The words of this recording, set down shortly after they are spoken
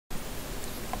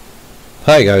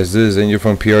Hi guys, this is Angel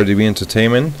from PRDV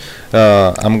Entertainment.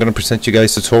 I'm going to present you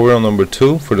guys tutorial number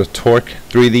 2 for the Torque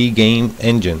 3D game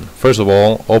engine. First of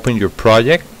all, open your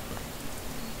project.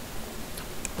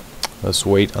 Let's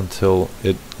wait until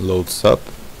it loads up.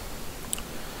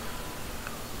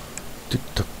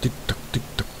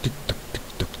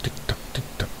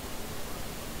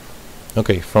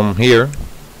 Okay, from here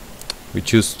we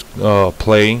choose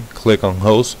play, click on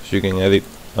host so you can edit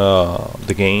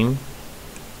the game.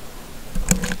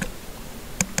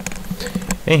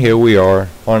 And here we are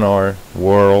on our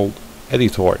world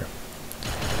editor.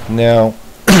 Now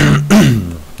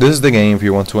this is the game. If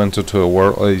you want to enter to a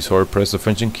world editor, press the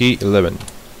function key 11.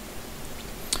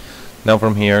 Now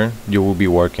from here you will be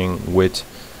working with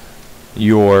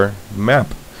your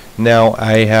map. Now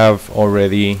I have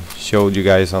already showed you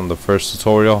guys on the first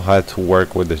tutorial how to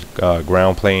work with the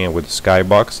ground plane and with the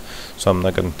skybox, so I'm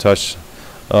not going to touch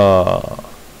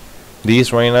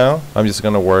these right now. I'm just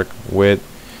going to work with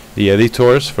the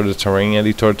editors for the terrain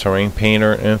editor, terrain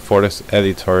painter, and forest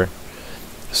editor.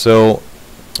 So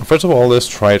first of all, let's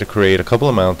try to create a couple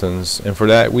of mountains, and for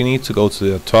that we need to go to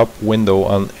the top window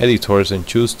on editors and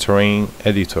choose terrain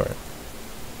editor.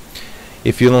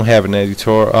 If you don't have an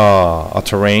editor, a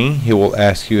terrain, he will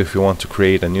ask you if you want to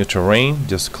create a new terrain.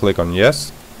 Just click on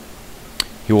yes.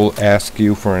 He will ask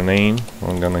you for a name.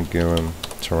 I'm gonna give him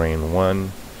terrain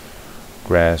 1,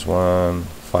 grass 1,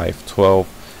 512.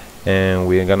 And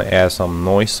we're gonna add some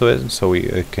noise to it so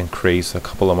it can create a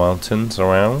couple of mountains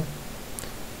around.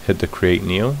 Hit the create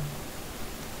new.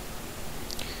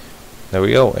 There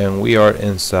we go, and we are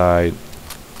inside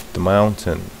the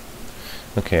mountain.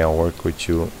 Okay, I'll work with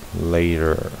you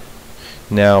later.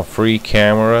 Now free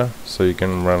camera so you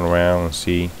can run around and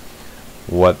see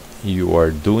what you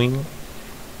are doing.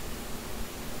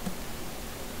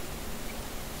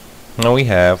 Now we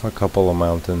have a couple of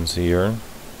mountains here.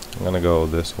 I'm gonna go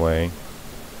this way.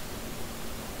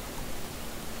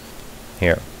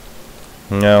 Here.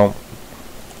 Now,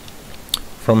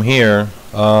 from here,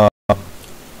 I'm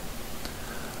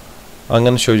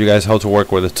gonna show you guys how to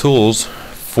work with the tools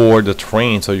for the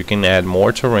terrain, so you can add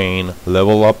more terrain,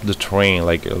 level up the terrain,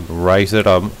 like rise it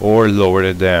up or lower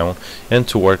it down, and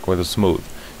to work with the smooth.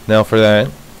 Now, for that,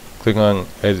 click on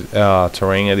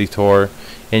terrain editor,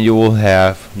 and you will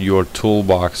have your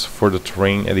toolbox for the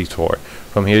terrain editor.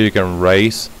 From here you can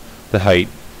raise the height,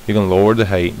 you can lower the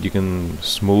height, you can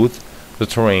smooth the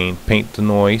terrain, paint the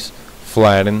noise,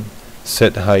 flatten,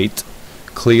 set height,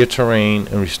 clear terrain,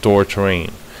 and restore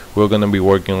terrain. We're going to be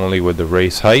working only with the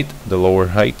raise height, the lower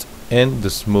height, and the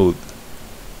smooth.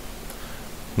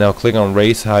 Now click on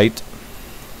raise height.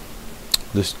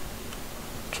 Just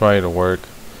try to work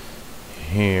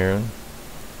here.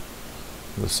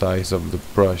 The size of the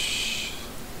brush,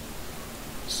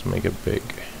 let's make it big.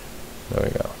 There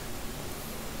we go.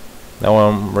 Now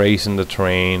I'm raising the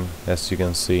terrain. As you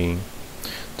can see,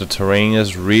 the terrain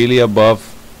is really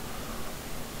above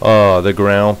the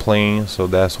ground plane, so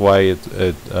that's why it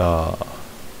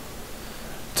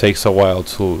takes a while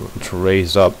to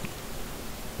raise up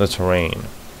the terrain.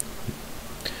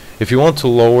 If you want to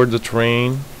lower the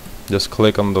terrain, just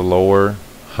click on the lower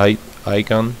height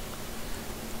icon.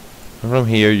 From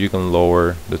here you can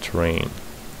lower the terrain.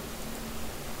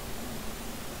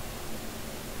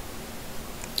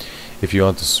 If you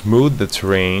want to smooth the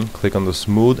terrain, click on the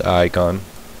smooth icon,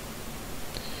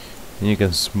 and you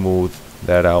can smooth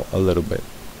that out a little bit.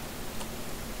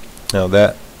 Now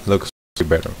that looks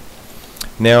better.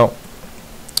 Now,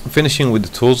 finishing with the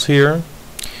tools here,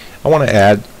 I want to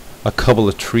add a couple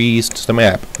of trees to the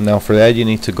map. Now for that you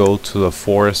need to go to the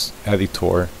forest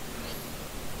editor,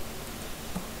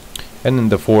 and in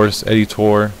the forest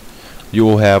editor you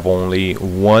will have only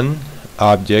one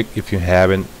object if you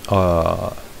haven't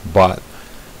bought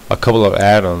a couple of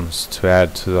add-ons to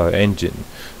add to the engine.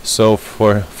 So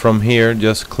from here,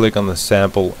 just click on the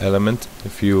sample element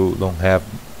if you don't have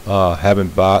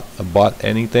haven't bought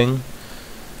anything.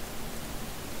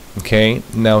 Okay,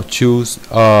 now choose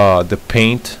the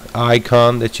paint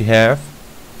icon that you have.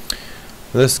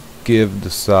 Let's give the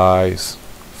size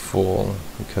full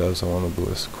because I want to do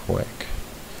this quick.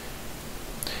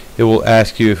 It will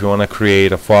ask you if you want to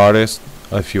create a forest.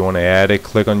 If you want to add it,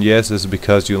 click on yes. It's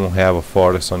because you don't have a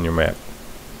forest on your map.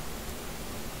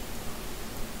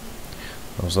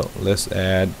 So let's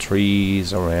add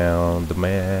trees around the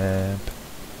map.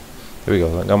 There we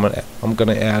go. I'm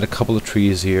gonna add a couple of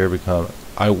trees here because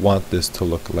I want this to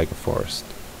look like a forest.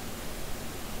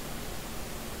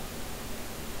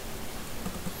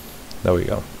 There we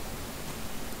go.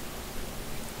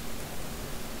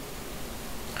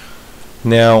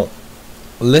 Now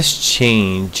let's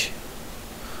change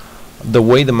the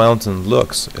way the mountain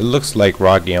looks, it looks like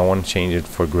rocky. I want to change it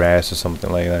for grass or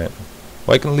something like that.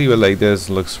 Well, I can leave it like this.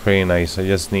 It looks pretty nice. I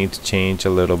just need to change a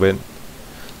little bit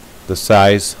the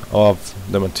size of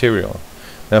the material.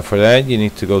 Now for that, you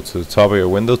need to go to the top of your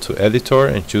window to editor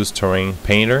and choose terrain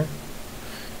painter.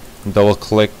 Double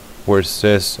click where it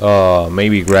says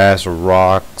maybe grass or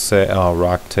rock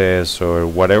test or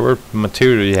whatever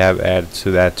material you have added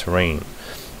to that terrain.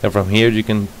 And from here you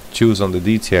can choose on the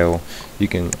detail. You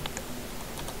can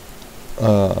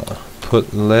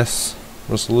put less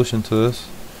resolution to this.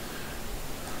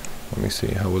 Let me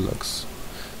see how it looks.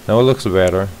 Now it looks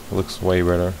better. It looks way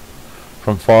better.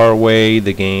 From far away,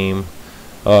 the game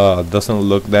doesn't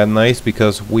look that nice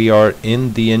because we are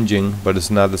in the engine, but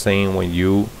it's not the same when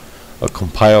you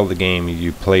compile the game.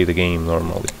 You play the game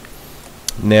normally.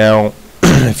 Now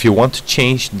if you want to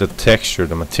change the texture,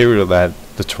 the material that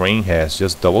the terrain has,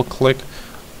 just double click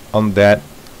on that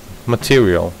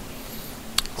material,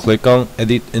 click on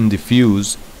edit and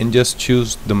diffuse, and just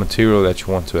choose the material that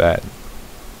you want to add.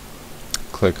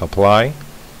 Click apply,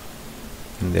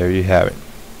 and there you have it.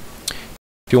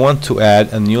 If you want to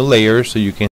add a new layer, so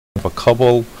you can have a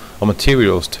couple of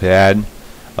materials to add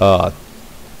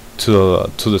to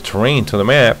the terrain, to the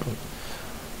map,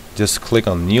 just click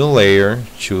on new layer,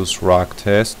 choose rock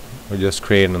test, or just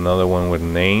create another one with a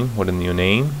name, with a new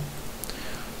name.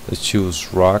 Let's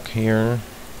choose rock here.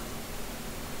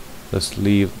 Let's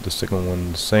leave the second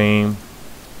one the same.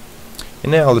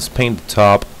 And now let's paint the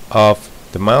top of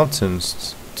the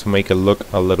mountains to make it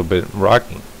look a little bit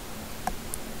rocky.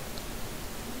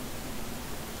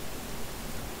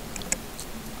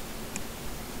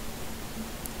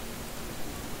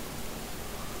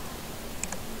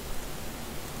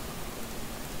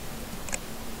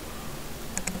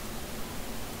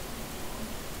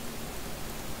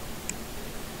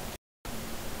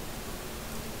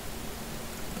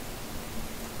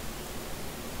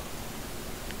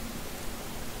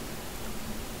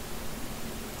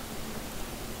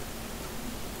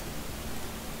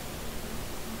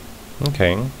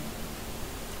 Okay,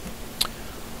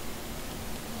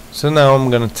 so now I'm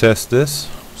gonna test this.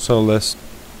 So let's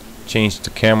change the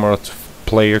camera to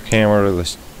player camera.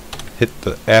 Let's hit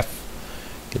the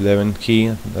F11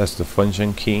 key, that's the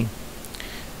function key,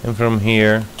 and from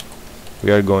here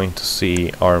we are going to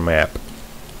see our map.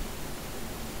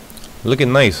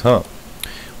 Looking nice, huh?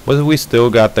 But we still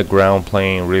got the ground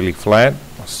plane really flat,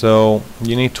 so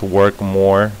you need to work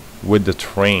more with the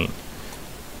terrain.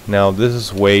 Now this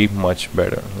is way much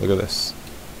better. Look at this.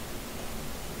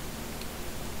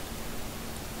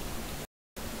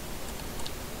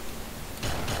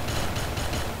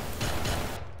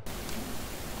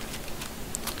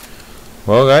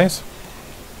 Well guys,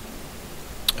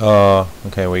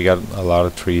 okay, we got a lot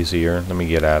of trees here. Let me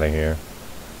get out of here.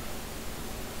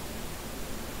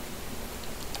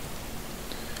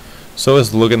 So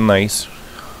it's looking nice.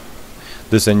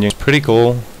 This engine is pretty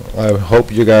cool. I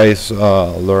hope you guys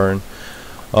learn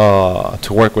to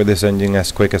work with this engine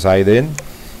as quick as I did.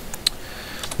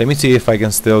 Let me see if I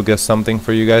can still get something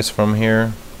for you guys from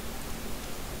here.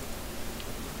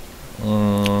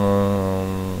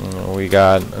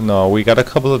 We got a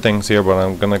couple of things here, but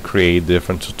I'm gonna create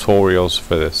different tutorials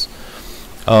for this.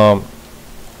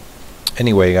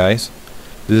 Anyway guys,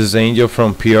 this is Angel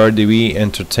from PRDV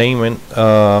Entertainment.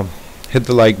 Hit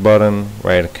the like button,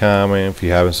 write a comment if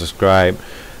you haven't subscribed.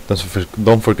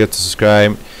 Don't forget to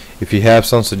subscribe. If you have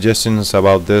some suggestions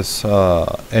about this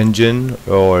engine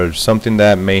or something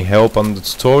that may help on the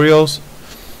tutorials,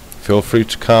 feel free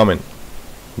to comment.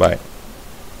 Bye.